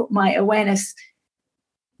actually put my awareness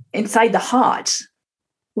inside the heart,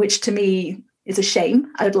 which to me is a shame.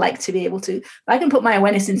 I would like to be able to. But I can put my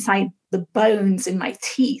awareness inside the bones in my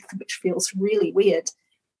teeth, which feels really weird,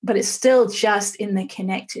 but it's still just in the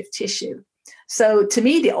connective tissue. So to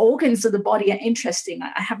me, the organs of the body are interesting.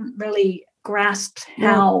 I haven't really grasped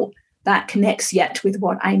how that connects yet with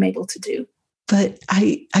what I'm able to do. But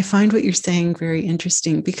I find what you're saying very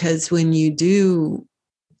interesting, because when you do,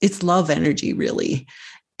 it's love energy, really.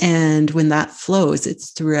 And when that flows,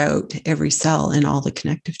 it's throughout every cell and all the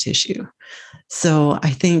connective tissue. So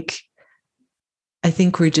I think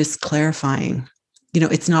we're just clarifying,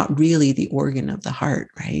 it's not really the organ of the heart,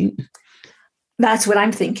 right? That's what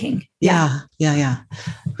I'm thinking. Yeah.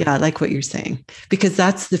 I like what you're saying, because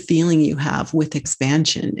that's the feeling you have with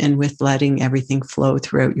expansion and with letting everything flow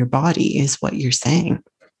throughout your body is what you're saying.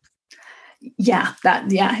 Yeah,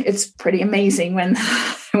 it's pretty amazing when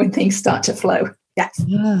things start to flow. Yes.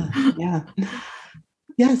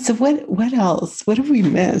 Yeah. So what else? What have we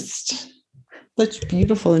missed? Such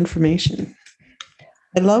beautiful information.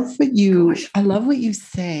 I love what you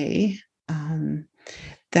say.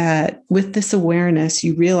 That with this awareness,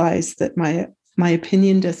 you realize that my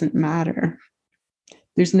opinion doesn't matter.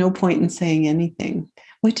 There's no point in saying anything.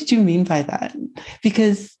 What did you mean by that?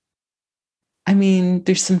 Because,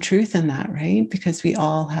 there's some truth in that, right? Because we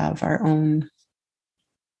all have our own.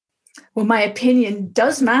 Well, my opinion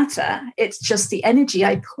does matter. It's just the energy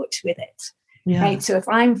I put with it. Yeah. Right. So if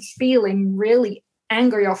I'm feeling really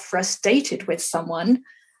angry or frustrated with someone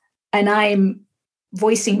and I'm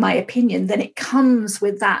voicing my opinion, then it comes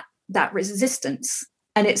with that resistance,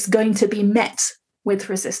 and it's going to be met with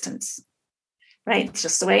resistance, right? It's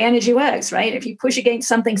just the way energy works, right? If you push against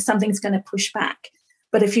something, something's going to push back.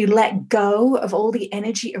 But if you let go of all the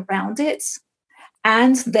energy around it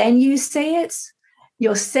and then you say it,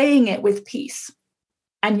 you're saying it with peace,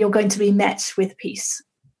 and you're going to be met with peace.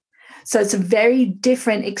 So it's a very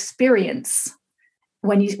different experience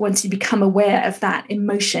once you become aware of that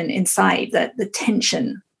emotion inside, the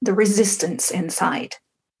tension, the resistance inside.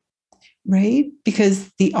 Right?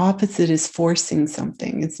 Because the opposite is forcing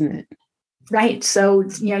something, isn't it? Right. So,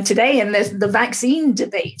 today in the vaccine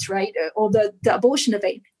debate, right, or the abortion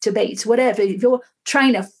debate, whatever, if you're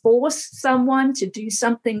trying to force someone to do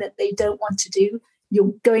something that they don't want to do,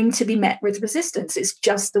 you're going to be met with resistance. It's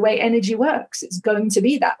just the way energy works. It's going to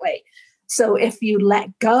be that way. So if you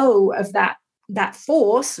let go of that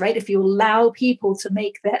force, right, if you allow people to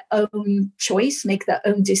make their own choice, make their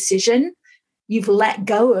own decision, you've let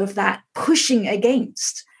go of that pushing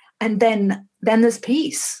against, and then there's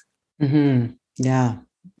peace. Mm-hmm. Yeah,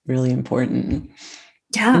 really important.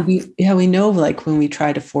 Yeah. We know, like, when we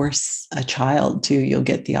try to force a child to, you'll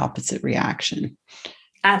get the opposite reaction.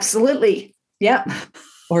 Absolutely. Yep.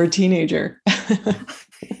 Or a teenager.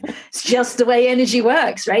 It's just the way energy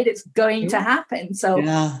works, right? It's going to happen. So,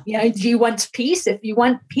 do you want peace? If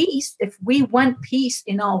we want peace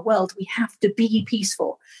in our world, we have to be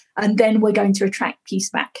peaceful. And then we're going to attract peace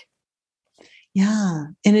back. Yeah.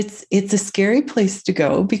 And it's a scary place to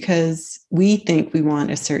go because we think we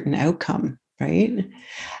want a certain outcome, right?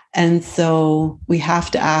 And so we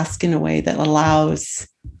have to ask in a way that allows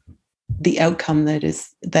the outcome that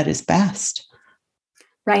is best.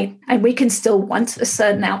 Right. And we can still want a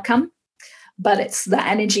certain outcome, but it's the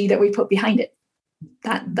energy that we put behind it.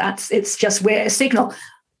 It's just we're a signal.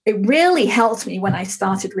 It really helped me when I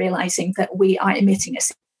started realizing that we are emitting a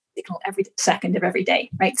signal every second of every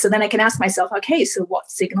day, right? So then I can ask myself, okay, so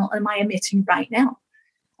what signal am I emitting right now?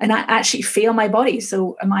 And I actually feel my body.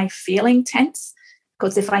 So am I feeling tense?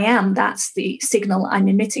 Because if I am, that's the signal I'm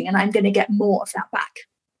emitting, and I'm going to get more of that back.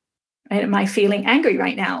 And am I feeling angry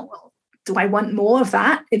right now? Well, do I want more of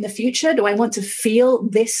that in the future? Do I want to feel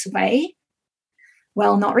this way?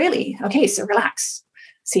 Well, not really. Okay, so relax.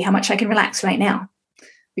 See how much I can relax right now.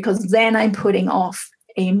 Because then I'm putting off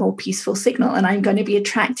a more peaceful signal, and I'm going to be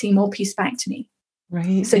attracting more peace back to me.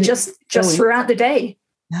 Right. So just throughout the day.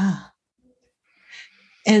 Yeah.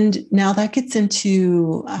 And now that gets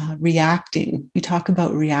into reacting. We talk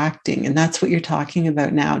about reacting, and that's what you're talking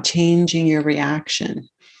about now, changing your reaction.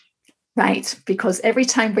 Right. Because every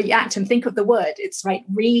time react, and think of the word, it's right,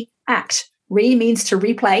 react. Means to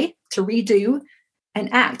replay, to redo,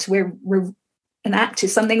 and act. An act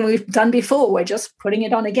is something we've done before. We're just putting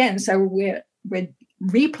it on again. So we're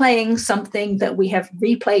replaying something that we have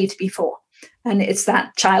replayed before. And it's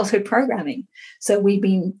that childhood programming. So we've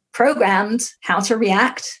been programmed how to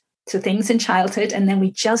react to things in childhood, and then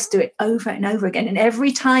we just do it over and over again. And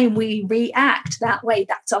every time we react that way,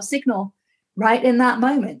 that's our signal right in that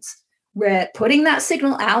moment. We're putting that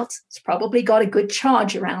signal out. It's probably got a good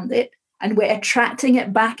charge around it, and we're attracting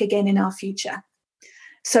it back again in our future.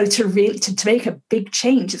 So to make a big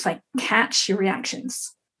change, it's like catch your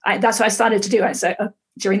reactions. That's what I started to do. I said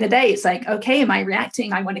during the day, it's like, okay, am I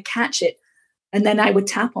reacting? I want to catch it. And then I would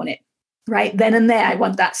tap on it right then and there. I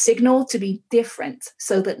want that signal to be different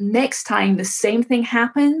so that next time the same thing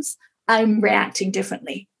happens, I'm reacting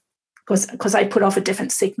differently because I put off a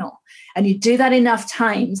different signal. And you do that enough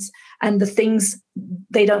times, and the things,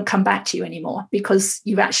 they don't come back to you anymore because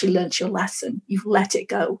you've actually learned your lesson. You've let it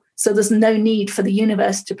go. So there's no need for the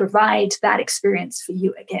universe to provide that experience for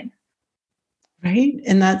you again. Right.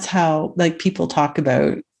 And that's how, like, people talk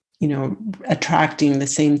about, attracting the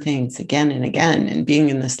same things again and again and being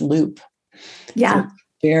in this loop. Yeah. So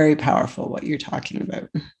very powerful what you're talking about.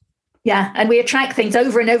 Yeah. And we attract things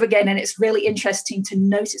over and over again. And it's really interesting to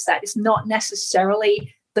notice that it's not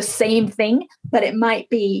necessarily the same thing, but it might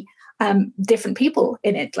be different people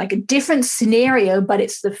in it, like a different scenario, but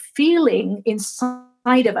it's the feeling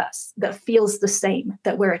inside of us that feels the same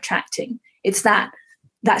that we're attracting. It's that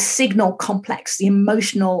signal complex, the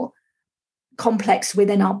emotional complex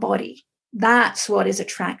within our body. That's what is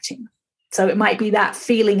attracting. So it might be that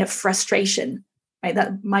feeling of frustration, right?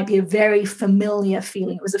 That might be a very familiar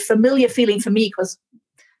feeling. It was a familiar feeling for me because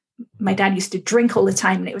my dad used to drink all the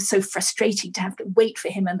time, and it was so frustrating to have to wait for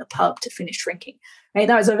him in the pub to finish drinking. Right?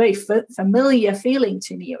 That was a very familiar feeling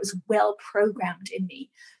to me. It was well programmed in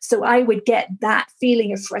me. So I would get that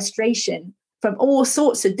feeling of frustration from all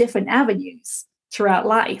sorts of different avenues throughout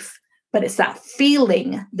life. But it's that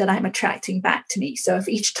feeling that I'm attracting back to me. So if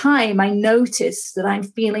each time I notice that I'm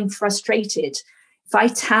feeling frustrated, if I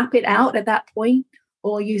tap it out at that point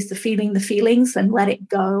or use the feelings and let it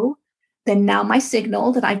go, then now my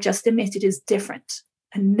signal that I've just emitted is different.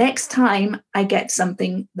 And next time I get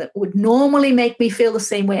something that would normally make me feel the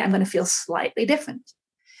same way, I'm going to feel slightly different.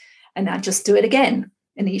 And I just do it again.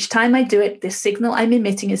 And each time I do it, the signal I'm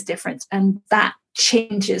emitting is different. And that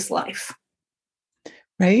changes life.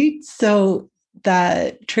 Right. So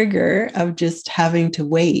that trigger of just having to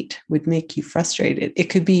wait would make you frustrated. It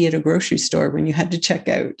could be at a grocery store when you had to check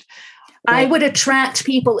out. I would attract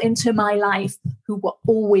people into my life who were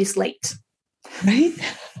always late. Right?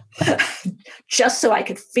 Just so I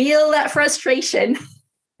could feel that frustration.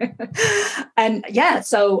 And yeah,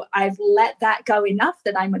 so I've let that go enough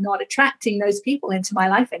that I'm not attracting those people into my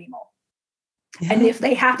life anymore. Yeah. And if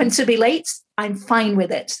they happen to be late, I'm fine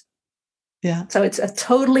with it. Yeah. So it's a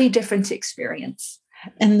totally different experience.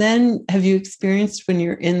 And then have you experienced when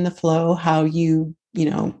you're in the flow, how you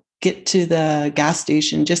get to the gas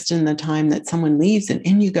station just in the time that someone leaves and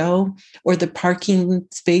in you go, or the parking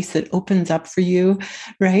space that opens up for you,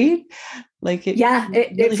 right? Like it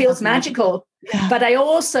really feels magical. Yeah. But I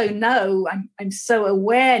also know, I'm so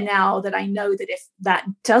aware now that I know that if that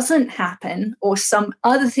doesn't happen or some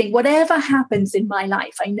other thing, whatever happens in my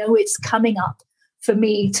life, I know it's coming up for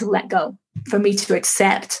me to let go, for me to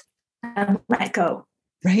accept and let go.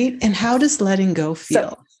 Right. And how does letting go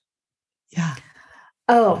feel? Yeah.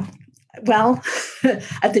 Oh, well,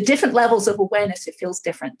 at the different levels of awareness, it feels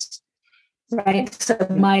different. Right. So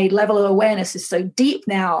my level of awareness is so deep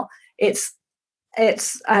now. It's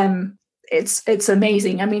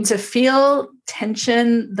amazing. I mean, to feel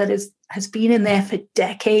tension that has been in there for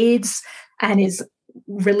decades and is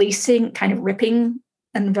releasing, kind of ripping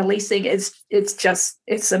and releasing,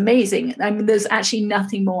 it's amazing. I mean, there's actually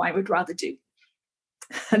nothing more I would rather do.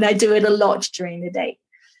 And I do it a lot during the day.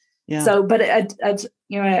 Yeah. So, but at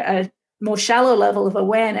a more shallow level of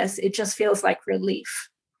awareness, it just feels like relief.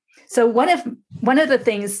 So one of the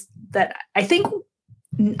things that I think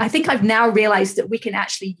I've now realized that we can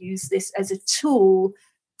actually use this as a tool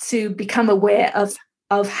to become aware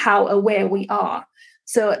of how aware we are.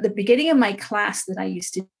 So at the beginning of my class that I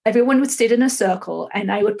used to, everyone would sit in a circle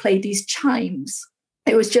and I would play these chimes.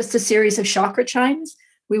 It was just a series of chakra chimes.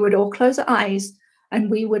 We would all close our eyes and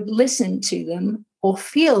we would listen to them or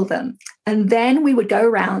feel them. And then we would go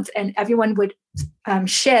around and everyone would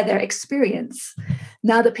share their experience.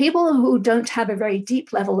 Now, the people who don't have a very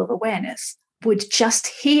deep level of awareness would just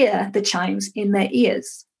hear the chimes in their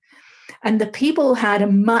ears. And the people who had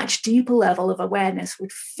a much deeper level of awareness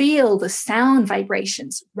would feel the sound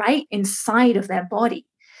vibrations right inside of their body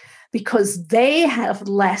because they have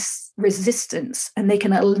less resistance and they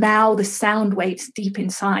can allow the sound waves deep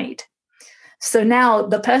inside. So now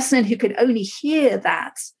the person who could only hear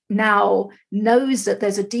that now knows that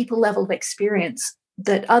there's a deeper level of experience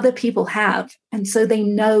that other people have. And so they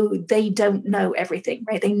know they don't know everything,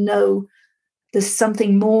 right? They know there's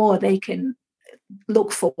something more they can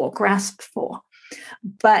look for, grasp for.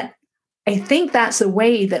 But I think that's a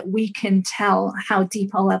way that we can tell how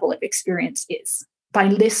deep our level of experience is by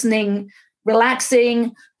listening,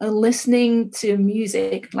 relaxing and listening to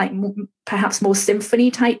music, like perhaps more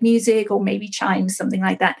symphony type music or maybe chimes, something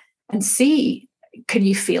like that, and see, can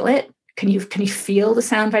you feel it? Can you feel the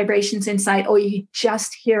sound vibrations inside, or are you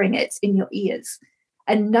just hearing it in your ears?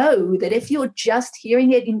 And know that if you're just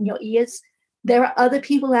hearing it in your ears, there are other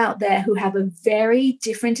people out there who have a very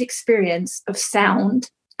different experience of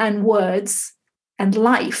sound and words and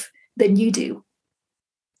life than you do.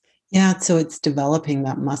 Yeah, so it's developing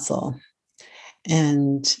that muscle.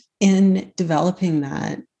 And in developing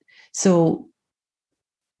that, so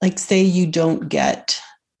like say you don't get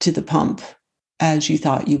to the pump as you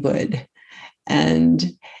thought you would,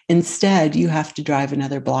 and instead you have to drive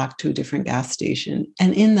another block to a different gas station.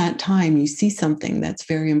 And in that time, you see something that's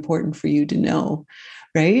very important for you to know,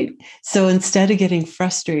 right? So instead of getting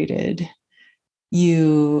frustrated,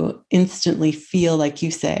 you instantly feel, like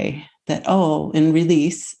you say, that, oh, and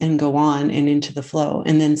release and go on and into the flow.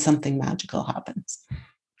 And then something magical happens.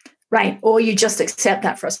 Right. Or you just accept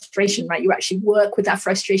that frustration, right? You actually work with that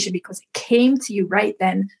frustration because it came to you right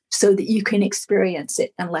then so that you can experience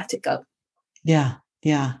it and let it go. Yeah.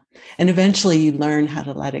 Yeah. And eventually you learn how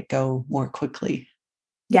to let it go more quickly.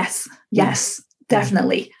 Yes. Yes,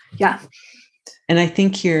 definitely. Yeah. And I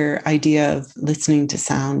think your idea of listening to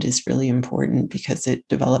sound is really important because it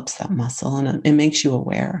develops that muscle and it makes you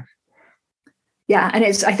aware. Yeah. And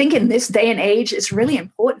I think in this day and age, it's really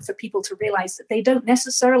important for people to realize that they don't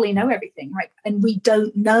necessarily know everything, right? And we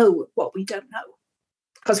don't know what we don't know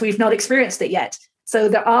because we've not experienced it yet. So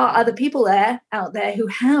there are other people out there who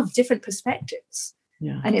have different perspectives.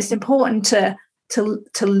 Yeah. And it's important to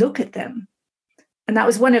look at them. And that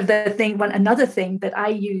was another thing that I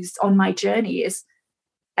used on my journey is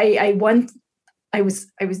I was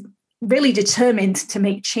really determined to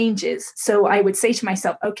make changes. So I would say to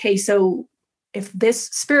myself, okay, so if this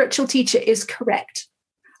spiritual teacher is correct,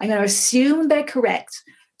 I'm going to assume they're correct.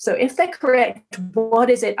 So if they're correct, what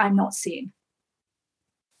is it I'm not seeing?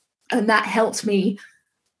 And that helped me.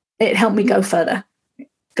 It helped me go further,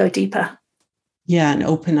 go deeper. Yeah, and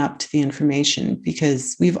open up to the information,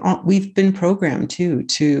 because we've been programmed too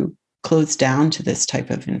to close down to this type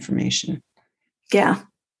of information. Yeah,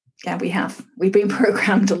 we have. We've been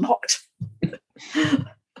programmed a lot.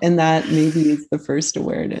 And that maybe is the first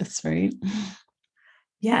awareness, right?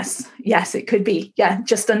 Yes, it could be. Yeah,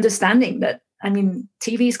 just understanding that. I mean,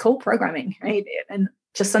 TV is called programming, right? And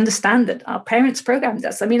just understand that our parents programmed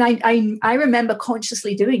us. I mean, I remember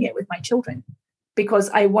consciously doing it with my children because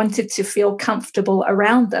I wanted to feel comfortable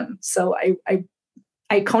around them. So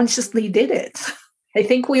I consciously did it. I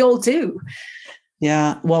think we all do.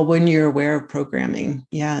 Yeah. Well, when you're aware of programming,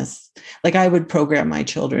 yes. Like I would program my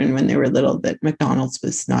children when they were little that McDonald's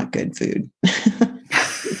was not good food.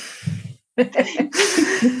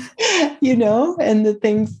 And the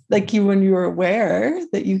things like when you're aware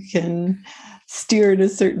that you can steer in a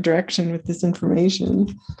certain direction with this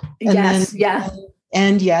information.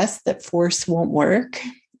 And yes, that force won't work.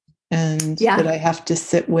 And that I have to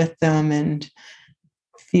sit with them and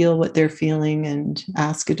feel what they're feeling and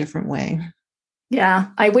ask a different way. Yeah,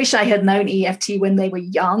 I wish I had known EFT when they were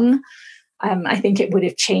young. I think it would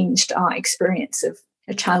have changed our experience of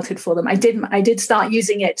a childhood for them. I did start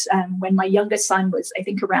using it when my youngest son was, I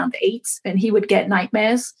think, around 8, and he would get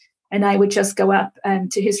nightmares. And I would just go up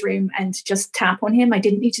to his room and just tap on him. I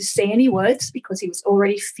didn't need to say any words because he was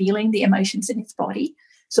already feeling the emotions in his body.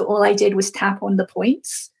 So all I did was tap on the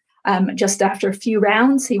points. Just after a few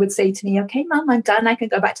rounds, he would say to me, "Okay, Mom, I'm done. I can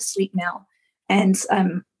go back to sleep now." And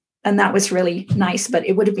that was really nice. But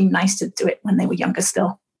it would have been nice to do it when they were younger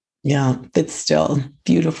still. Yeah, but still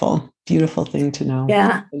beautiful thing to know.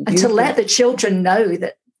 Yeah, and to let the children know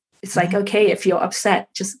that it's like, okay, if you're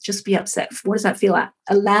upset, just be upset. What does that feel like?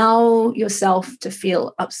 Allow yourself to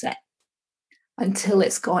feel upset until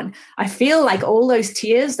it's gone. I feel like all those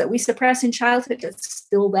tears that we suppress in childhood are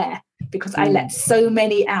still there because I let so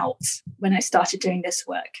many out when I started doing this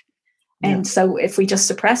work. And so if we just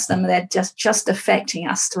suppress them, they're just affecting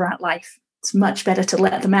us throughout life. It's much better to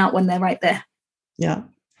let them out when they're right there. Yeah.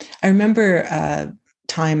 I remember a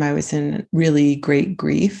time I was in really great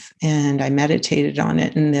grief and I meditated on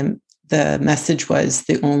it. And then the message was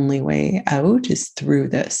the only way out is through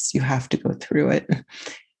this. You have to go through it.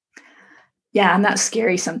 Yeah. And that's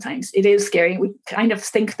scary sometimes. It is scary. We kind of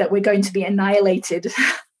think that we're going to be annihilated,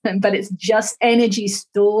 but it's just energy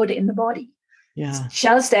stored in the body. Yeah. It's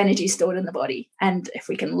just energy stored in the body. And if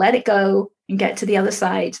we can let it go and get to the other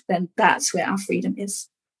side, then that's where our freedom is.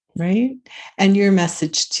 Right. And your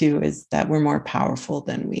message too is that we're more powerful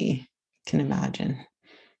than we can imagine.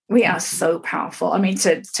 We are so powerful. I mean,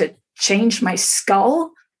 to change my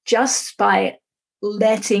skull just by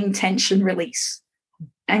letting tension release.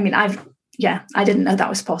 I mean, I didn't know that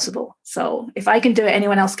was possible. So if I can do it,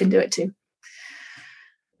 anyone else can do it too.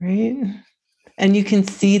 Right. And you can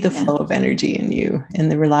see the flow of energy in you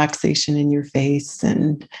and the relaxation in your face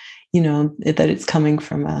and, that it's coming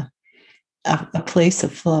from a place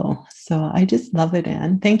of flow. So I just love it,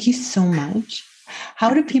 Anne. Thank you so much.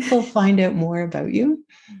 How do people find out more about you?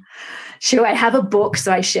 Sure. I have a book.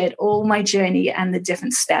 So I shared all my journey and the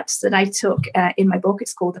different steps that I took in my book.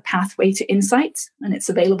 It's called The Pathway to Insight, and it's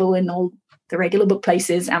available in all the regular book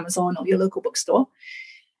places, Amazon or your local bookstore.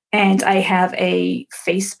 And I have a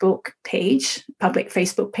Facebook page, public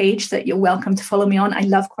Facebook page that you're welcome to follow me on. I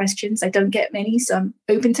love questions. I don't get many, so I'm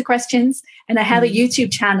open to questions. And I have a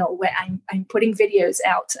YouTube channel where I'm putting videos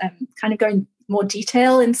out, kind of going more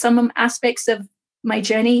detail in some aspects of my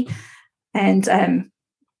journey. And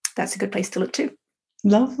that's a good place to look too.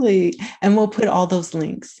 Lovely. And we'll put all those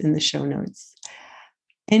links in the show notes.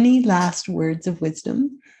 Any last words of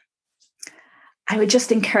wisdom? I would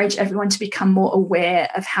just encourage everyone to become more aware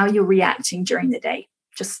of how you're reacting during the day.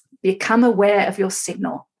 Just become aware of your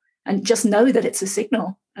signal and just know that it's a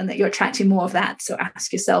signal and that you're attracting more of that. So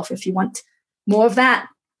ask yourself if you want more of that.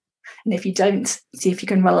 And if you don't, see if you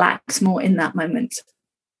can relax more in that moment.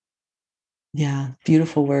 Yeah,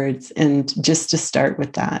 beautiful words. And just to start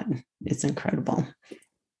with that, it's incredible.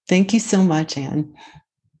 Thank you so much, Anne.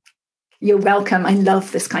 You're welcome. I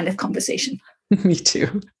love this kind of conversation. Me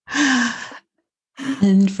too.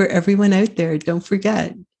 And for everyone out there, don't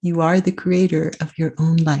forget, you are the creator of your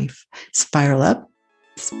own life. Spiral up,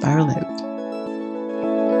 spiral out.